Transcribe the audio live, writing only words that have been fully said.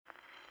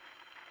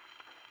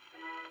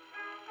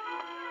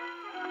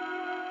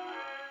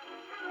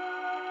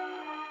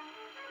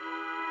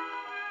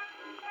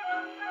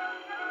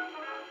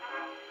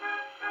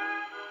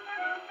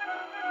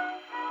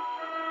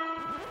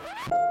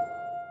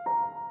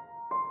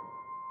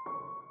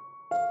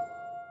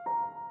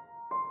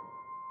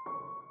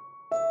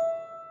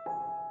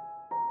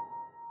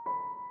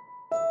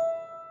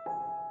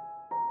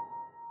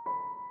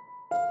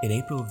In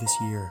April of this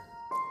year,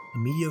 a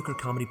mediocre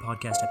comedy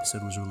podcast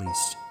episode was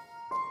released.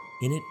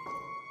 In it,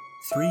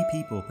 3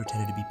 people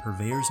pretended to be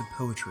purveyors of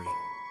poetry.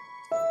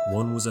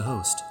 One was a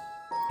host,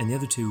 and the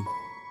other 2,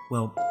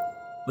 well,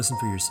 listen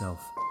for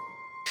yourself.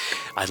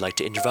 I'd like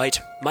to invite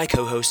my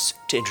co-hosts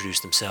to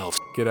introduce themselves.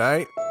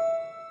 G'day,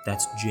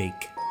 That's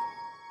Jake.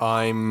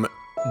 I'm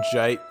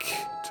Jake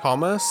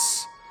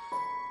Thomas.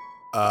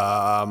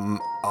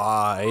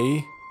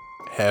 I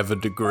have a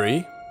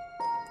degree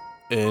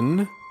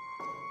in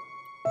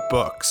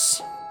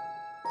books.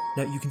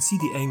 Now, you can see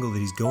the angle that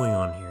he's going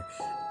on here.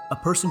 A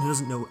person who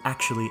doesn't know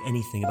actually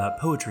anything about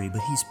poetry,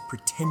 but he's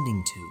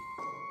pretending to.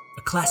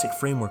 A classic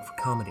framework for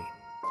comedy.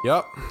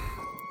 Yup,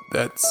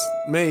 that's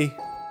me.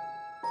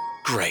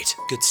 Great,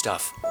 good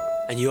stuff.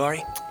 And you,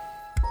 Ari?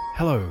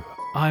 Hello,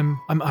 I'm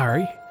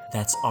Ari,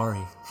 That's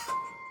Ari.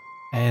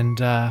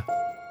 and I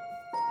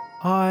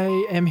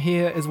am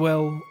here as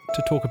well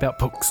to talk about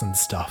books and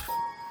stuff.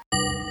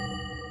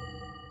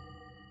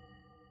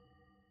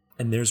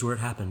 And there's where it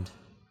happened.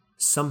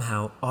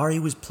 Somehow, Ari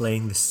was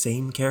playing the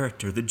same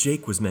character that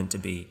Jake was meant to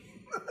be.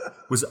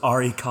 Was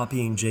Ari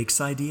copying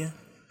Jake's idea?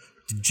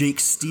 Did Jake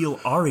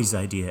steal Ari's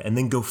idea and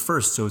then go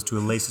first so as to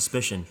allay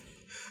suspicion?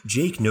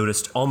 Jake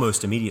noticed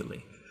almost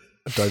immediately.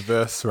 A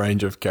diverse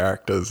range of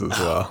characters as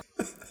well.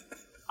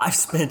 I've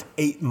spent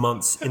 8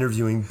 months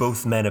interviewing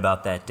both men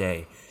about that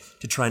day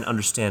to try and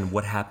understand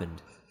what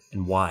happened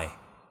and why.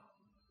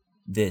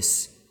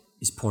 This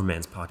is Poor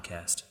Man's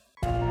Podcast.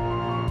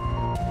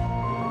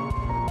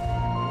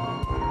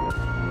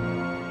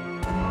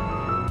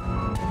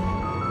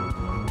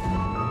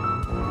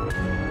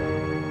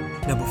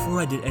 Now, before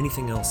I did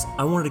anything else,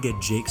 I wanted to get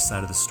Jake's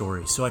side of the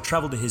story, so I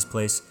traveled to his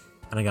place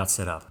and I got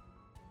set up.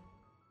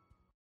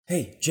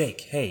 Hey,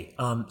 Jake, hey,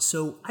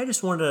 so I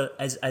just wanted to,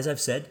 as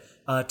I've said,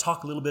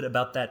 talk a little bit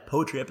about that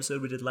poetry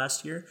episode we did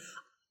last year.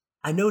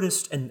 I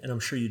noticed, and I'm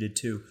sure you did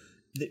too,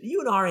 that you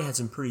and Ari had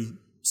some pretty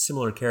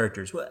similar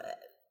characters. Do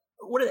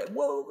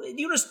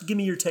you just give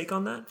me your take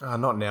on that?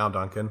 Not now,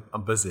 Duncan.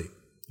 I'm busy.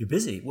 You're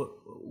busy.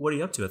 What are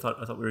you up to? I thought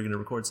we were going to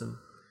record some.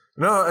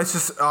 No, it's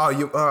just,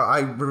 I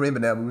remember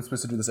now, we were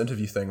supposed to do this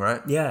interview thing,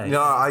 right? Yeah.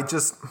 No, I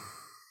just,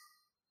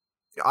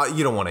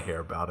 you don't want to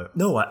hear about it.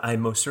 No, I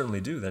most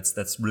certainly do.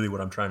 That's really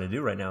what I'm trying to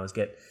do right now is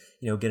get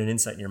an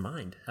insight in your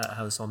mind,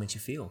 how this all makes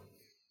you feel.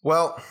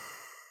 Well,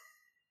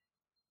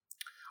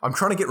 I'm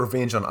trying to get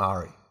revenge on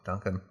Ari,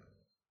 Duncan.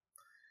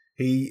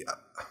 I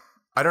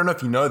don't know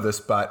if you know this,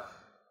 but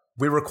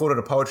we recorded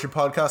a poetry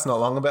podcast not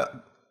long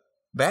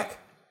back.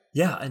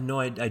 Yeah, I know.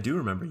 I do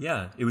remember.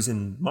 Yeah, it was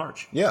in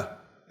March. Yeah.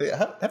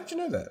 How did you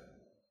know that?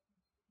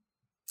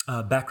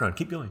 Background.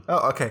 Keep going.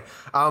 Oh, okay.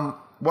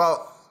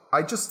 Well,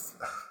 I don't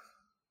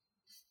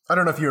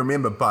know if you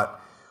remember, but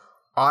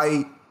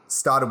I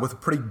started with a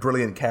pretty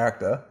brilliant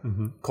character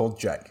called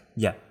Jake.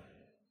 Yeah.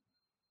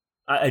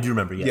 I do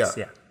remember, yes.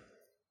 Yeah.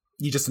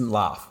 You just didn't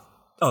laugh.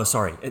 Oh,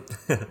 sorry.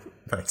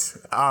 Thanks.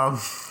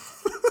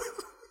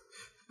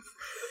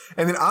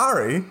 And then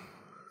Ari,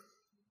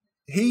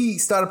 he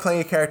started playing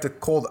a character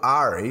called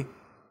Ari,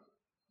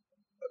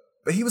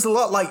 but he was a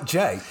lot like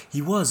Jake.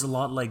 He was a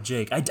lot like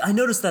Jake. I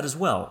noticed that as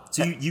well.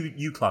 So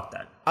you clocked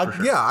that. For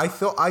sure. Yeah,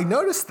 I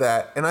noticed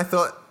that, and I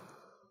thought,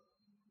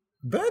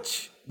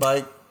 bitch,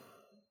 like,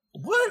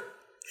 what?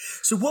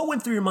 So what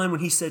went through your mind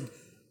when he said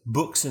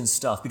books and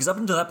stuff? Because up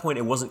until that point,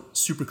 it wasn't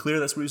super clear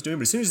that's what he was doing.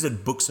 But as soon as he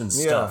said books and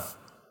stuff,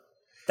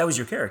 that was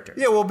your character.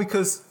 Yeah, well,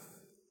 because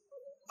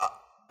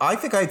I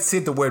think I had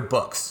said the word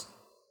books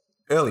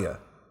earlier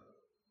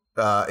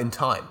in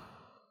time.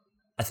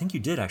 I think you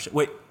did, actually.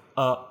 Wait.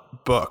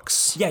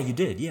 Books. Yeah, you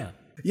did, yeah.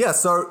 Yeah,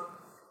 so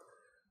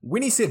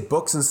when he said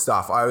books and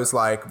stuff, I was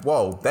like,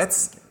 whoa,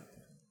 that's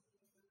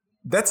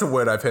a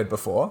word I've heard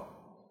before.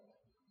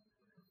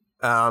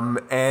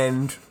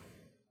 And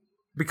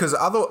because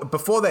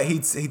before that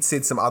he'd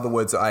said some other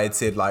words that I had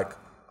said, like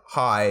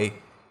hi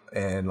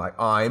and like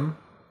I'm.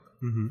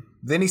 Mm-hmm.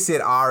 Then he said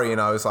Ari, and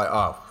I was like,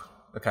 oh,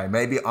 okay,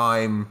 maybe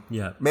I'm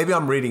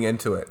reading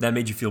into it. That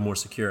made you feel more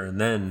secure,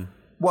 and then...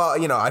 Well,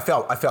 I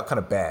felt kind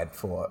of bad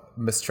for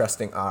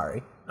mistrusting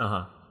Ari.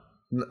 Uh-huh.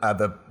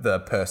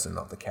 The person,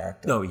 not the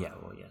character. Oh, yeah,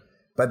 well, yeah.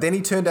 But then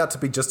he turned out to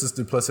be just as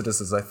duplicitous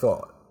as I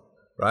thought,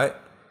 right?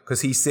 Because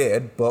he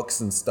said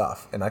books and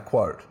stuff, and I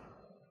quote.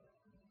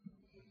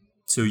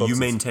 So you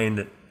maintain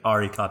that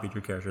Ari copied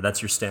your character.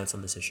 That's your stance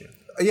on this issue.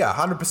 Yeah,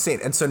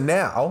 100%. And so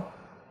now,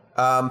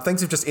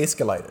 things have just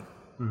escalated.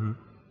 Mm-hmm.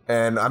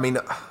 And I mean,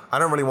 I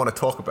don't really want to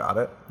talk about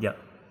it. Yeah.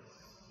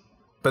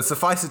 But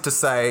suffice it to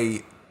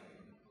say,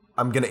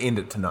 I'm going to end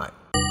it tonight.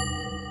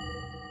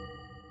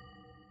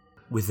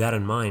 With that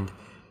in mind,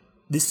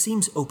 this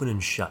seems open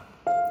and shut.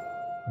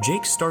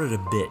 Jake started a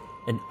bit,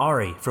 and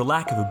Ari, for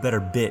lack of a better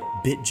bit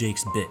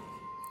Jake's bit.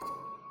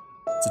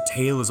 It's a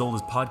tale as old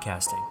as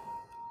podcasting.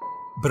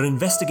 But an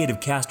investigative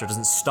caster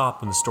doesn't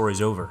stop when the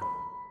story's over.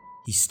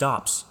 He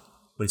stops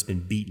when it's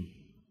been beaten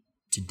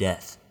to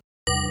death.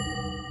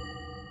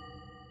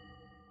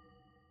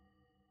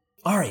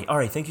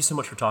 Ari, thank you so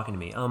much for talking to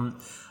me.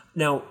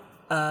 Now,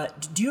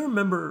 do you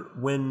remember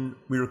when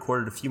we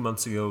recorded a few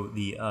months ago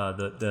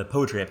the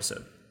poetry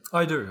episode?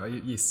 I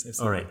do. Yes,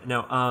 absolutely. All right.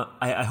 Now,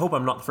 I hope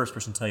I'm not the first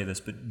person to tell you this,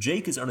 but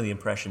Jake is under the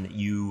impression that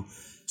you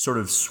sort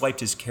of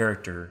swiped his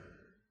character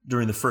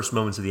during the first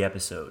moments of the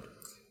episode.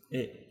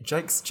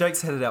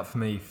 Jake's had it out for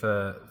me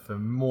for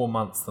more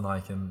months than I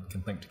can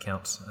think to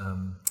count.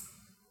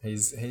 He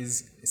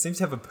seems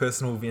to have a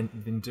personal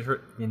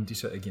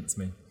vendetta against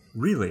me.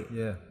 Really?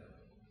 Yeah.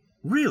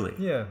 Really?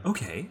 Yeah.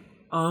 Okay.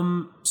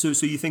 So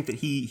you think that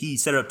he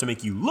set it up to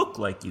make you look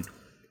like you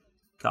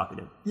copied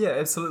him? Yeah,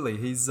 absolutely.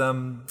 He's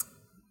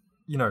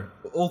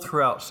all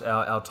throughout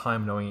our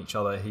time knowing each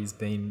other, he's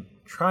been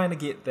trying to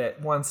get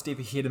that one step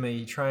ahead of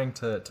me, trying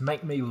to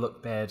make me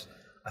look bad.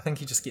 I think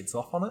he just gets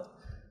off on it.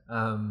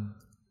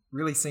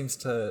 Really seems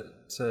to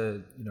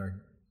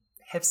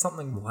have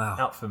something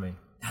out for me.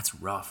 That's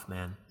rough,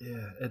 man.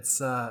 Yeah, it's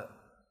I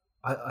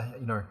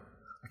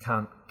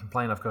can't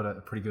complain. I've got a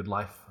pretty good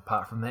life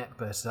apart from that,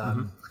 but I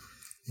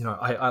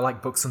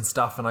like books and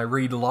stuff, and I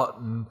read a lot,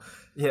 and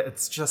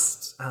it's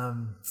just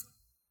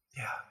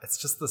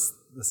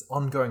this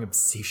ongoing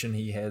obsession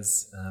he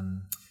has.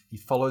 He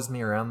follows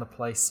me around the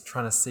place,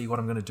 trying to see what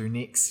I'm going to do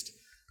next.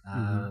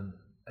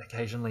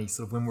 Occasionally,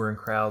 sort of when we're in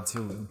crowds,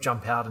 he'll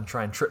jump out and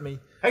try and trip me.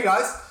 Hey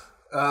guys,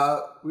 what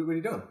are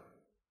you doing?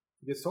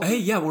 You guys talking? Hey,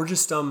 yeah, we're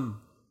just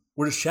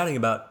chatting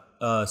about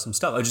some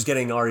stuff. I'm just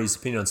getting Ari's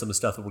opinion on some of the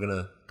stuff that we're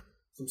gonna.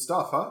 Some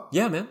stuff, huh?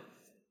 Yeah, man.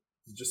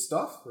 Is it just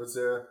stuff, or is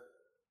there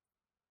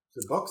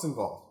books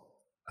involved?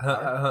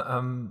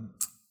 Hi,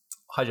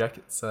 Jack.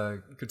 It's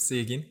good to see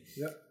you again.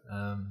 Yeah.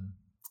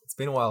 It's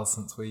been a while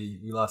since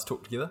we last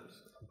talked together.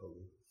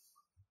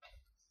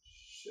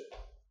 Shit.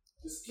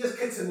 Just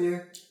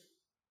continue.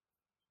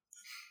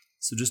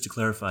 So just to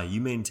clarify, you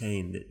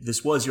maintain that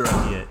this was your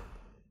idea.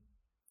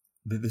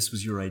 That this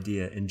was your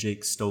idea, and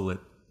Jake stole it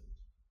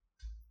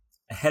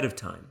ahead of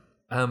time.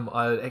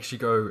 I'd actually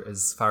go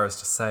as far as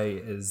to say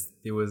is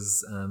there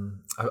was,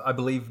 I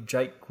believe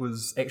Jake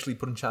was actually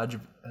put in charge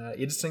of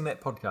editing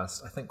that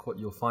podcast. I think what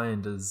you'll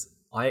find is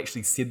I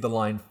actually said the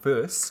line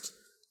first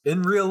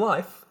in real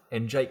life,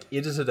 and Jake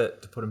edited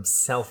it to put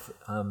himself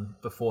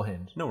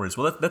beforehand. No worries.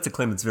 Well, that's a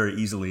claim that's very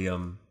easily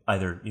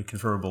either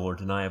confirmable or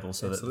deniable,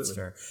 so Absolutely. that's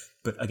fair.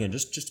 But again,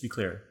 just to be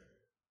clear,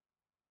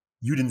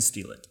 you didn't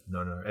steal it.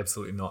 No,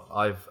 absolutely not.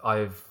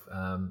 I've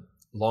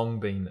long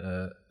been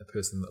a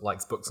person that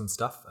likes books and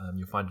stuff.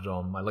 You'll find it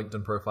on my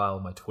LinkedIn profile,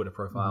 my Twitter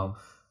profile.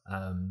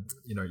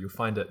 You'll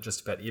find it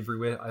just about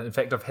everywhere. In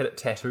fact, I've had it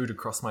tattooed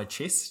across my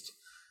chest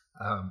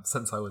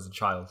since I was a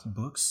child.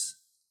 Books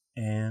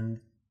and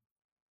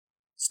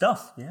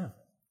stuff. Yeah.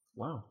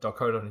 Wow.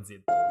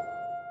 .co.nz.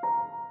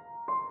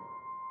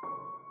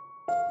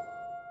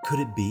 Could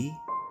it be?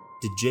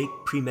 Did Jake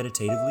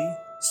premeditatively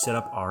set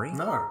up Ari?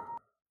 No.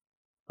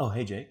 Oh,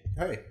 hey, Jake.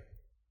 Hey.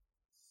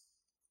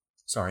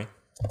 Sorry.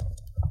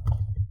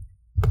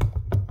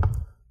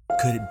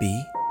 Could it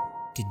be?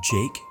 Did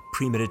Jake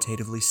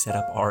premeditatively set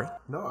up Ari?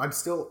 No, I'm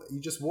still. You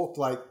just walked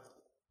like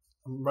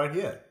I'm right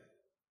here.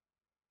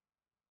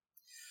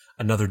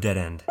 Another dead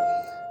end.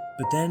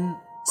 But then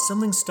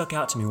something stuck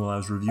out to me while I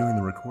was reviewing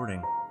the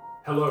recording.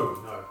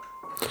 Hello. No.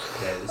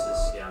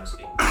 Okay, I'm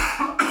speaking.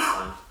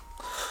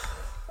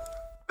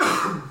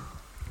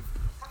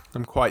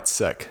 I'm quite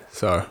sick,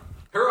 so.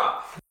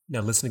 Hurrah!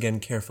 Now listen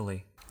again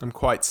carefully. I'm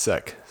quite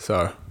sick,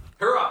 so.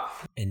 Hurrah!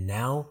 And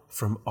now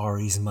from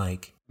Ari's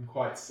mic. I'm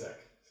quite sick,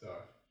 so.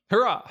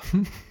 Hurrah!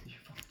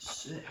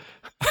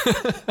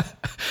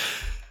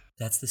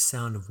 That's the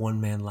sound of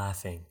one man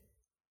laughing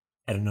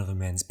at another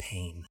man's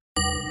pain.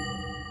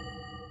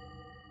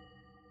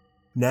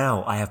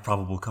 Now I have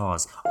probable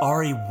cause.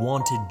 Ari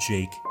wanted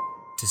Jake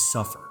to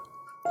suffer.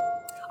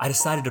 I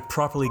decided to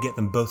properly get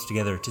them both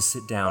together to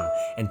sit down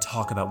and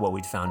talk about what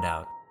we'd found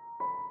out.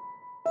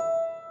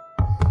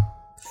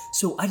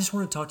 So I just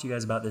want to talk to you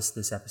guys about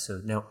this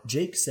episode. Now,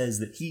 Jake says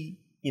that he,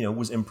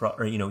 was improv,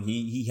 or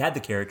he had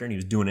the character and he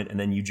was doing it, and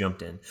then you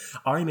jumped in.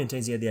 Ari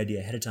maintains he had the idea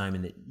ahead of time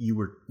and that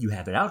you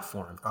have it out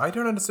for him. I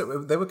don't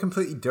understand. They were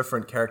completely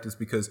different characters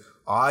because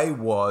I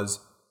was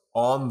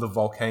on the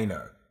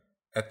volcano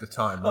at the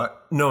time, right?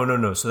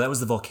 No. So that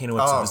was the volcano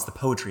episode. This is the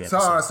poetry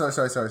episode.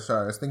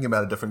 Sorry. I was thinking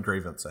about a different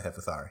grievance I have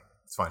with Ari.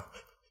 It's fine.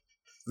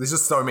 There's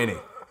just so many.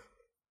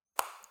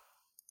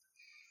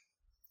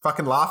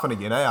 Fucking laughing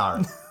again, eh,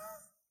 Ari?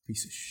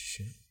 Piece of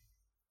shit.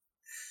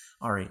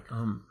 Ari,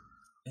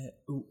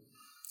 what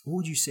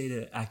would you say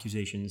to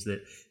accusations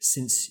that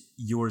since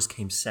yours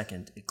came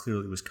second, it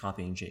clearly was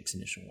copying Jake's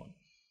initial one?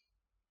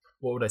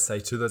 What would I say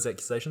to those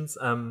accusations?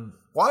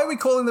 Why are we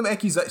calling them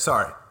accusations?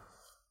 Sorry.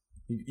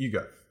 You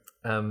go.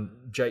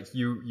 Jake,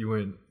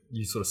 you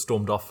sort of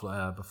stormed off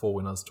before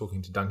when I was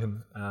talking to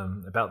Duncan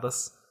about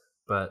this,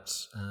 but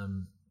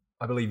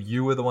I believe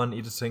you were the one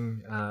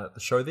editing the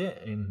show there,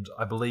 and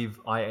I believe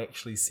I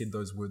actually said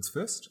those words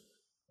first,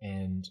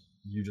 and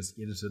you just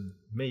edited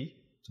me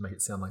to make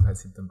it sound like I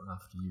said them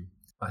after you.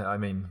 I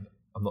mean,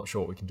 I'm not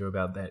sure what we can do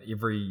about that.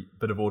 Every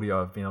bit of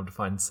audio I've been able to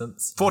find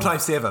since 4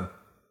 times 7.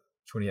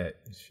 28.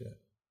 Shit.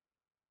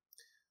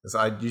 Because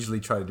I usually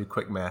try to do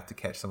quick math to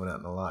catch someone out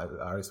in the lie, but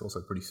Ari's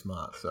also pretty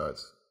smart, so it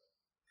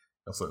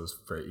was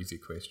a very easy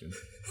question.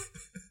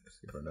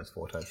 Everyone knows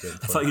 4 times 10.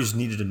 I thought you just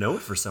needed to know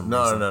it for some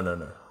reason.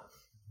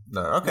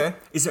 No, okay.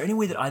 Is there any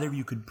way that either of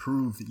you could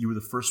prove that you were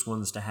the first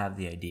ones to have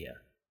the idea?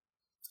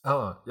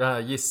 Oh,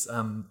 yes.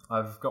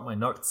 I've got my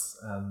notes.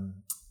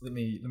 Let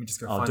me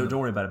just go find Don't them.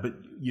 worry about it. But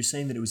you're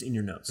saying that it was in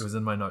your notes. It was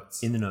in my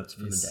notes. In the notes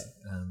from Yes.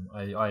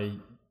 the day. I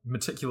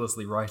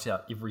meticulously write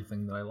out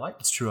everything that I like.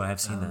 It's true. I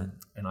have seen that.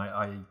 And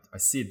I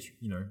said,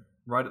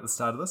 right at the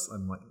start of this,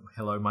 I'm like,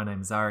 hello, my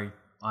name is Ari.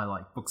 I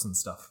like books and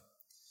stuff.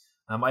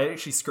 I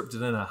actually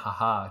scripted in a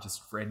haha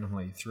just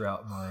randomly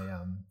throughout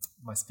my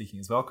my speaking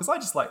as well, because I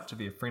just like to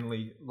be a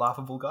friendly,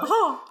 laughable guy.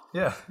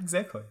 Yeah,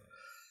 exactly.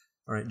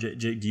 All right, Jake,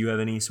 do you have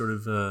any sort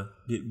of...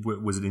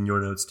 was it in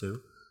your notes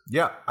too?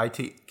 Yeah, I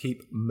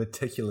keep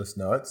meticulous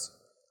notes.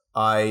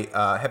 I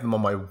have them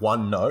on my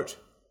OneNote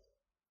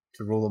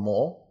to rule them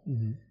all.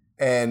 Mm-hmm.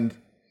 And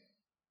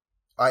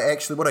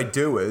what I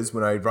do is,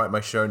 when I write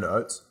my show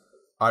notes,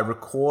 I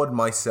record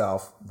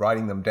myself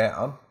writing them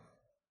down,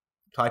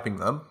 typing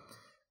them,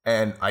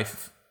 and I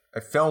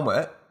film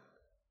it,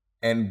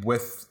 and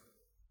with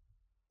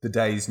the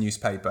day's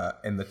newspaper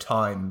and the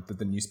time that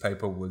the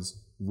newspaper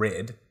was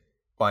read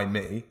by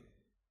me.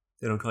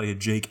 They don't call you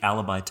Jake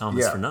Alibi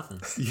Thomas for nothing.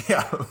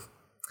 Yeah.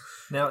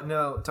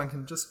 Now,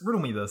 Duncan, just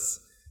riddle me this.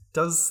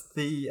 Does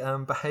the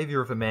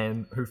behavior of a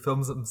man who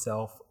films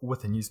himself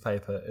with a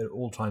newspaper at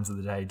all times of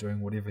the day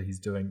doing whatever he's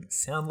doing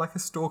sound like a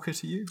stalker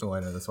to you? Oh, I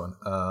know this one.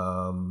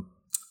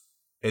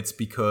 It's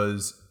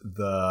because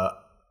the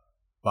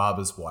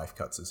barber's wife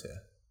cuts his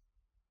hair.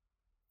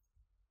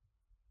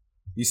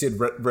 You said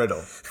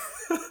riddle.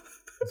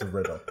 It's a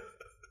riddle.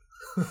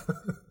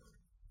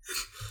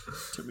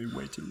 Took me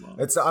way too long.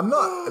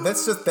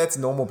 That's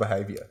normal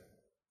behavior,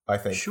 I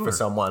think, Sure. for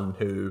someone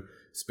who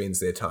spends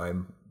their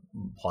time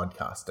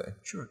podcasting.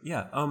 Sure.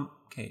 Yeah.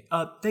 Okay.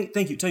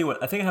 Thank you. Tell you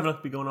what, I think I have enough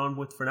to be going on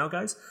with for now,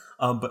 guys.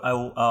 But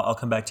I'll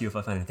come back to you if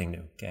I find anything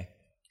new. Okay.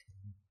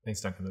 Thanks,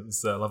 Duncan. It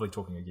was lovely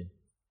talking again.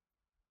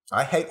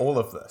 I hate all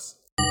of this.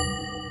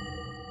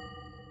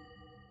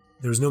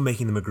 There was no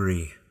making them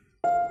agree.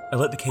 I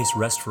let the case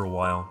rest for a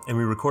while, and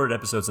we recorded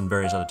episodes on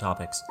various other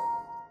topics.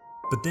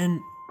 But then,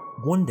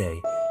 one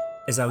day,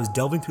 as I was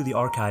delving through the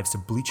archives to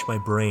bleach my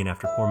brain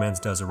after Poor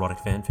Man's Does erotic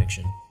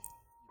fanfiction,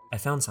 I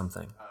found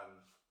something.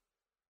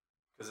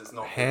 Because it's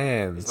not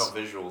Hands. It's not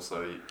visual,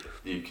 so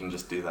you can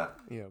just do that.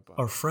 Yeah, but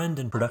Our friend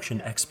and production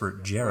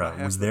expert, Jera,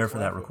 was there for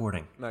that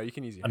recording. no, you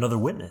can use your Another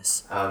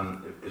witness,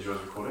 Is yours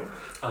recording?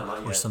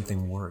 or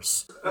something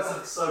worse.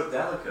 That's so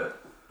delicate.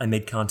 I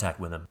made contact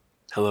with him.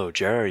 Hello,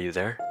 Jera, are you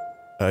there?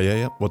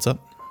 Yeah. What's up?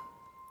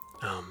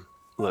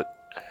 Look,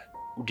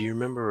 do you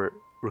remember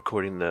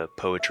recording the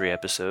poetry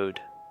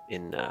episode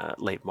in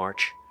late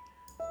March?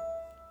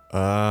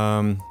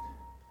 Yeah,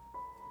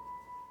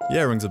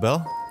 rings a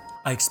bell.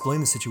 I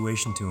explained the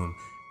situation to him,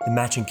 the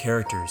matching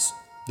characters,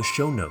 the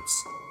show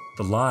notes,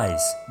 the lies,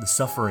 the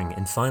suffering,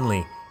 and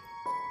finally,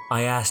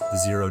 I asked the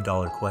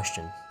 $0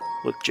 question.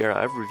 Look, Jera,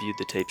 I've reviewed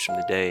the tapes from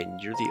the day,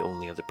 and you're the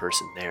only other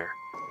person there.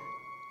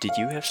 Did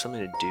you have something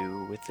to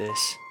do with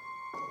this?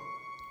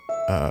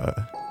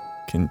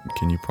 Can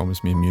you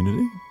promise me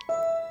immunity?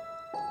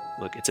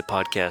 Look, it's a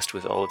podcast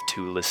with all of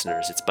 2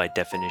 listeners. It's by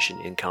definition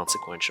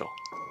inconsequential.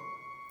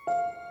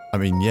 I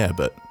mean, yeah,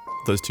 but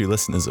those 2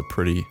 listeners are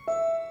pretty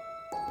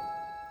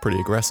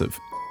aggressive.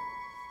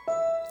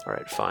 All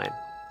right, fine.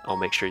 I'll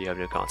make sure you have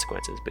no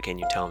consequences, but can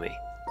you tell me,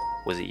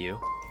 was it you?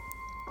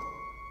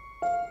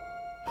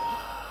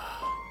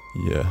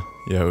 Yeah,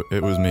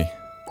 it was me.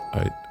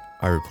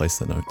 I replaced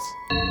the notes.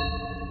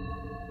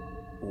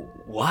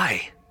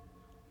 Why?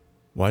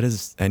 Why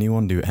does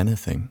anyone do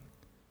anything?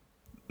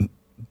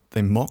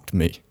 They mocked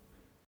me.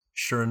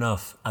 Sure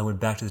enough, I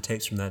went back to the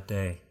tapes from that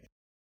day.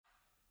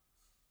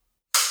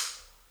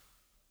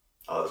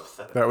 Oh, that's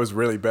pathetic. That was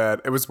really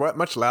bad. It was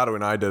much louder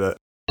when I did it.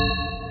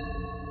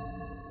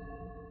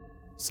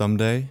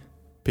 Someday,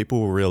 people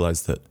will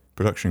realize that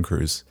production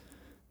crews,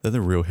 they're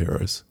the real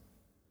heroes.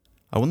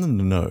 I want them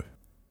to know.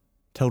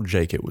 Tell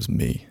Jake it was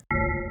me.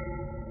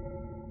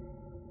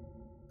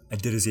 I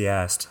did as he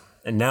asked,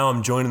 and now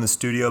I'm joined in the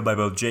studio by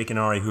both Jake and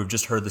Ari, who have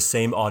just heard the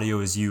same audio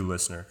as you,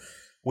 listener.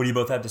 What do you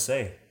both have to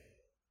say?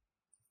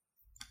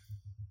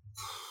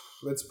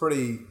 That's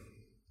pretty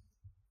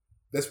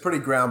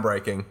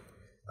groundbreaking.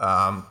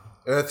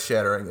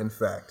 Earth-shattering, in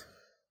fact.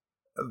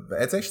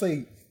 It's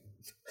actually...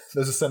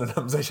 Those are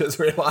synonyms, I just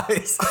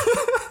realized.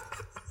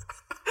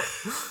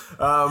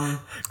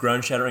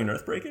 Ground shattering and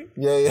earth breaking?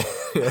 Yeah.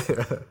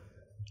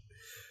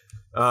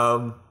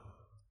 I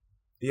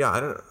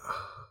don't...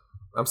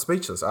 I'm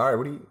speechless. All right,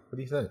 what do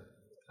you think?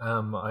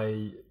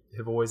 I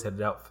have always had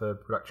it out for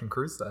production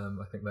crews. I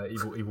think they're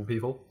evil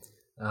people.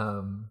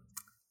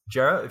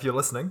 Jera, if you're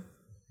listening,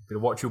 better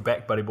watch your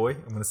back, buddy boy.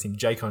 I'm going to send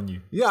Jake on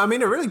you. Yeah, I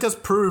mean, it really does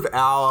prove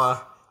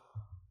our,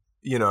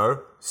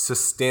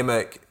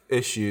 systemic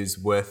issues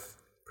with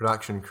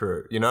production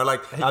crew.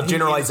 Like our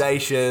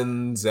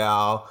generalizations,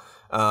 our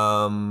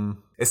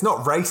It's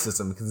not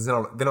racism because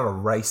they're not a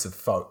race of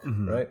folk,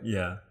 right?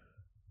 Yeah.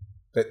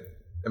 But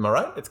am I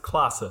right? It's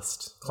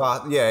classist.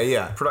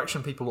 Yeah.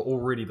 Production people are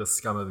already the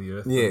scum of the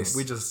earth. Yes.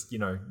 We're just,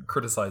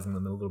 criticizing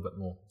them a little bit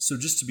more. So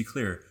just to be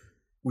clear,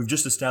 we've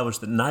just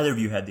established that neither of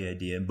you had the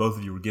idea and both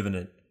of you were given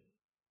it,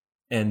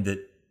 and that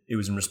it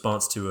was in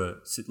response to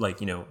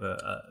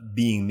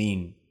being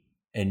mean,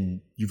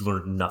 and you've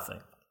learned nothing.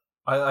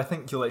 I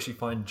think you'll actually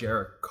find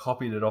Jarrett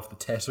copied it off the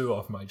tattoo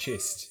off my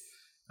chest.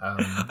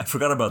 I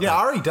forgot about Yeah, that.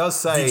 Ari does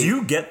say... Did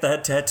you get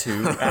that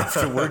tattoo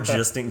afterward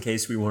just in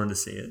case we wanted to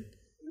see it?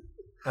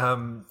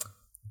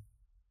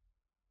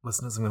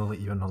 Listeners, I'm going to let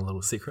you in on a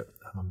little secret.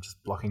 I'm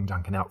just blocking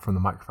Duncan out from the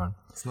microphone.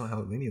 That's not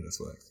how any of this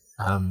works.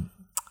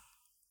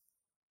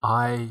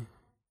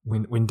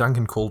 When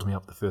Duncan called me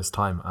up the first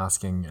time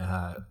asking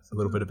a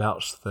little bit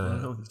about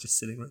No, he's just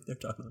sitting right there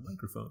talking to the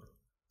microphone.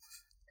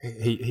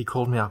 He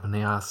called me up and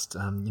he asked,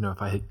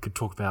 if I could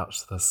talk about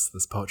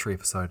this poetry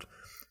episode.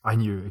 I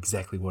knew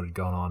exactly what had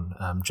gone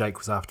on. Jake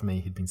was after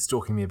me. He'd been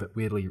stalking me a bit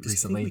weirdly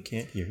recently. We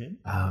can't hear him.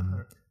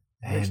 I'm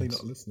actually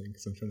not listening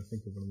because I'm trying to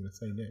think of what I'm going to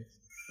say next.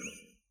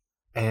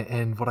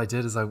 And what I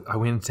did is I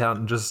went out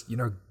and just,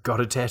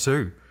 got a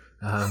tattoo.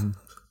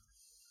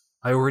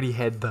 I already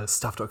had the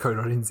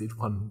stuff.co.nz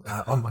one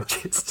on my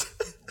chest.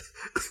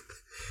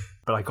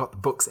 But I got the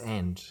books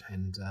and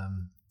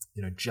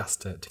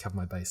just to cover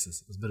my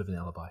bases. It was a bit of an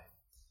alibi.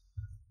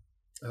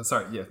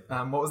 Sorry,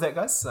 yeah. What was that,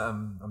 guys?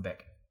 I'm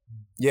back.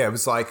 Yeah, it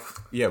was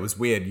it was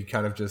weird. You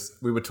kind of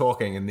we were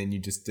talking and then you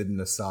just did an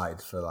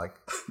aside for like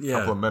a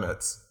couple of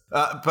minutes.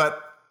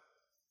 But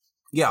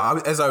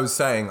yeah, as I was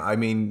saying, I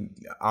mean,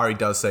 Ari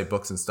does say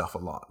books and stuff a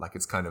lot. Like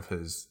it's kind of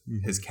his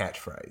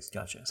catchphrase.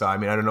 Gotcha. So I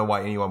mean, I don't know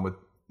why anyone would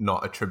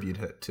not attribute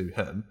it to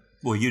him.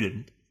 Well, you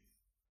didn't.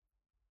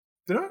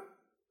 Did I?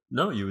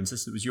 No, you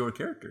insisted it was your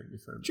character.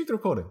 Check the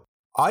recording.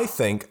 I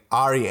think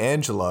Ari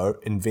Angelo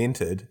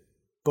invented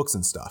books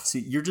and stuff.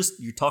 See, you're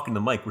talking to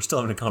Mike. We're still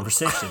having a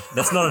conversation.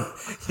 That's not.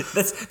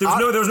 There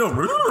was no.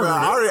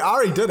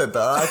 Ari did it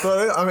though.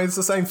 It's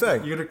the same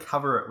thing. You got to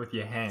cover it with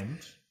your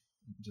hand.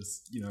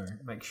 Just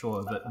make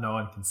sure that no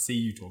one can see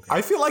you talking.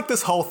 I feel like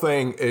this whole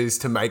thing is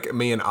to make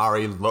me and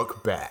Ari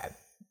look bad,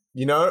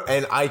 and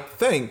I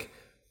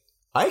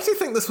actually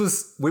think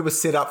we were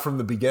set up from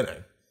the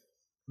beginning.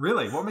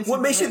 Really? What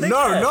makes you think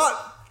No, that? not.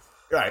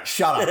 All right,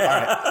 shut up. All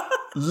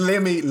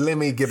right, let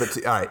me give it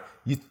to. All right,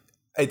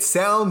 it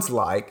sounds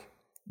like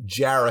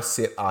Jarrah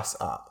set us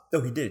up.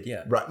 Oh, he did.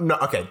 Yeah. Right. No.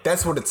 Okay,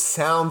 that's what it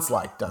sounds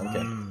like,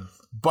 Duncan.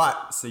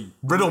 But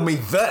riddle me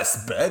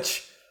this,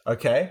 bitch.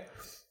 Okay.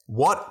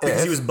 What Because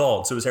if he was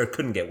bald, so his hair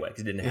couldn't get wet.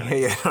 He didn't have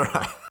it. Yeah,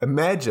 right.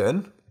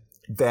 Imagine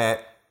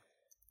that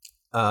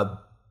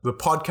the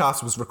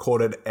podcast was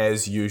recorded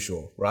as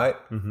usual, right?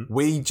 Mm-hmm.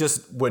 We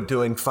just were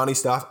doing funny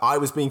stuff. I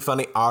was being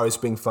funny. I was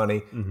being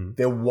funny. Mm-hmm.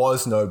 There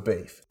was no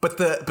beef. But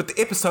the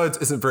episodes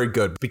isn't very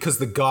good because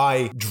the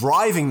guy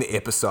driving the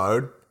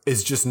episode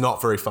is just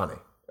not very funny,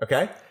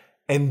 okay?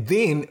 And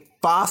then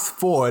fast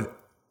forward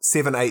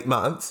 7-8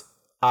 months,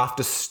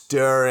 after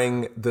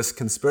stirring this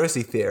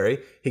conspiracy theory,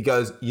 he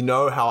goes, you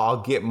know how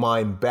I'll get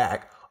mine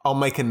back? I'll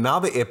make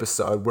another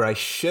episode where I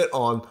shit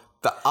on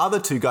the other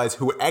two guys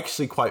who are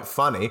actually quite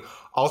funny.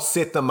 I'll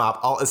set them up.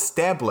 I'll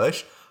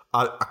establish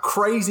a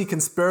crazy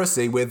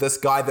conspiracy where this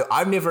guy that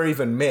I've never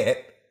even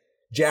met,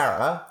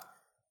 Jarrah,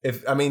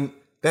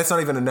 that's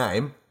not even a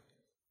name.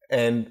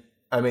 And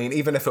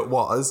even if it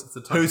was,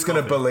 who's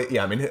going to believe?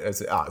 Yeah,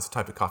 it's a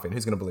type of coffee. And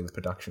who's going to believe the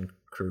production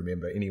crew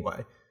member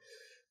anyway?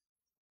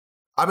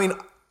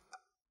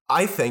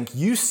 I think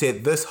you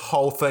set this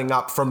whole thing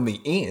up from the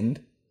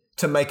end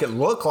to make it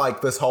look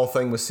like this whole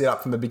thing was set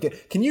up from the beginning.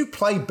 Can you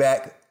play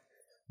back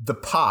the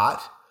part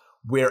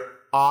where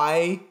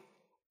I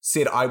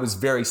said I was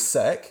very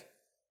sick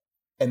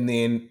and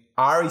then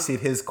Ari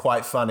said his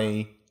quite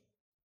funny,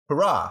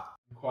 hurrah?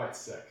 I'm quite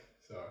sick,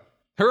 so.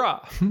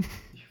 Hurrah!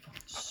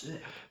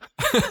 Sick.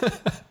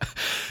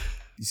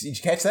 Did you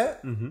catch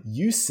that? Mm-hmm.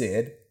 You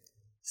said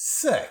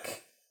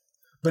sick,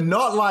 but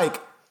not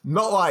like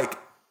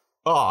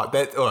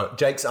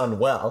Jake's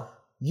unwell.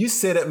 You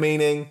said it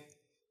meaning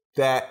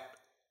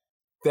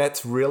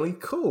that's really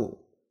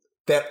cool.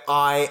 That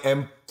I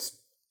am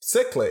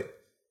sickly.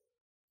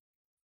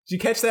 Did you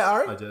catch that,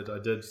 Ari? I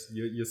did.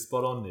 You're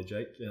spot on there,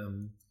 Jake.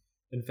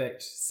 In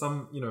fact,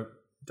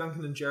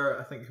 Duncan and Jarrah,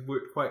 I think, have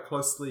worked quite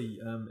closely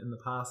in the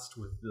past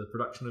with the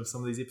production of some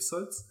of these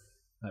episodes.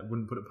 I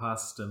wouldn't put it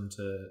past him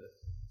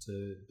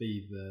to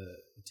be the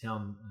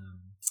town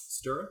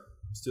stirrer.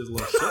 Stirs a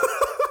lot of shit.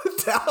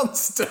 Town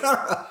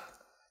stirrer.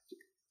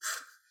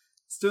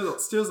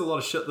 Stirs a lot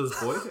of shit, this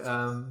boy.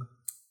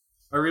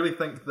 I really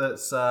think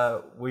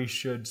that we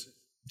should,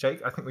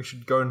 Jake, I think we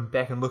should go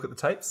back and look at the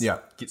tapes. Yeah.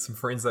 Get some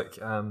forensic,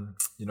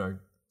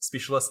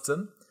 specialists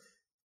in.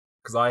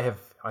 Because I have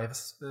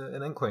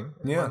an inkling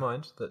in my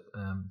mind that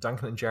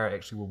Duncan and Jarrah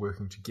actually were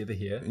working together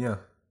here. Yeah.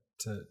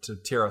 To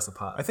tear us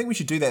apart. I think we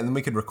should do that, and then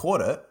we could record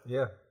it.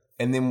 Yeah.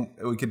 And then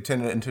we could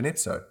turn it into an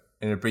episode,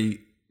 and it'd be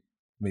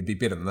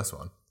better than this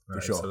one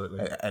for sure, absolutely.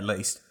 at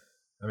least.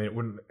 I mean, it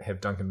wouldn't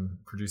have Duncan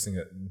producing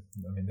it.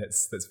 I mean,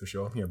 that's for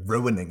sure. Yeah,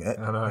 ruining it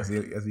I know. as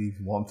he's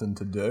wanting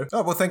to do.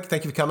 Oh well, thank you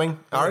for coming,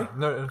 Ari.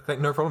 No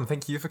problem.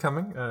 Thank you for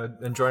coming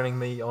and joining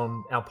me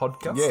on our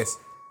podcast. Yes.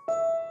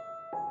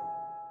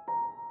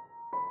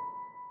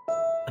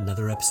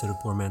 Another episode of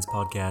Poor Man's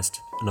Podcast,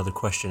 another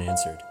question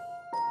answered.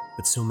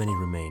 But so many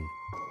remain.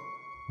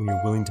 When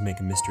you're willing to make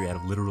a mystery out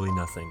of literally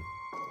nothing,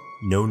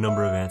 no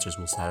number of answers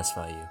will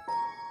satisfy you.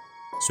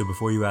 So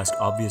before you ask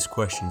obvious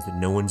questions that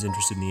no one's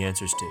interested in the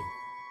answers to,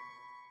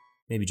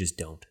 maybe just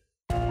don't.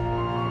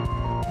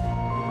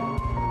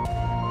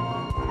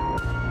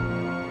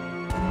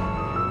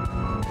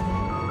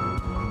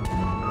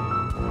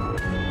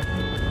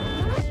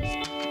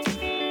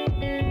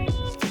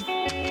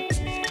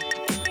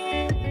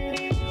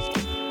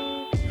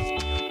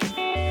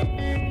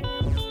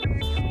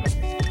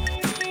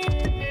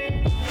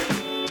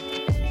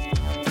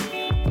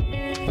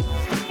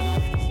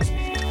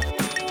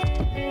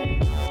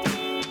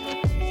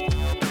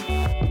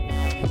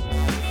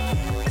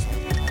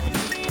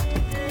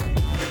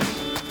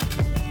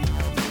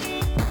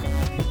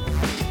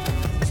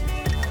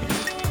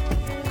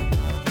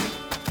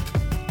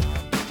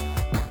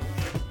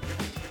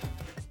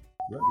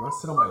 You want to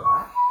sit on my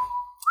lap?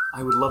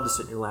 I would love to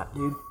sit in your lap,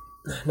 dude.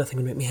 Nothing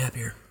would make me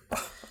happier.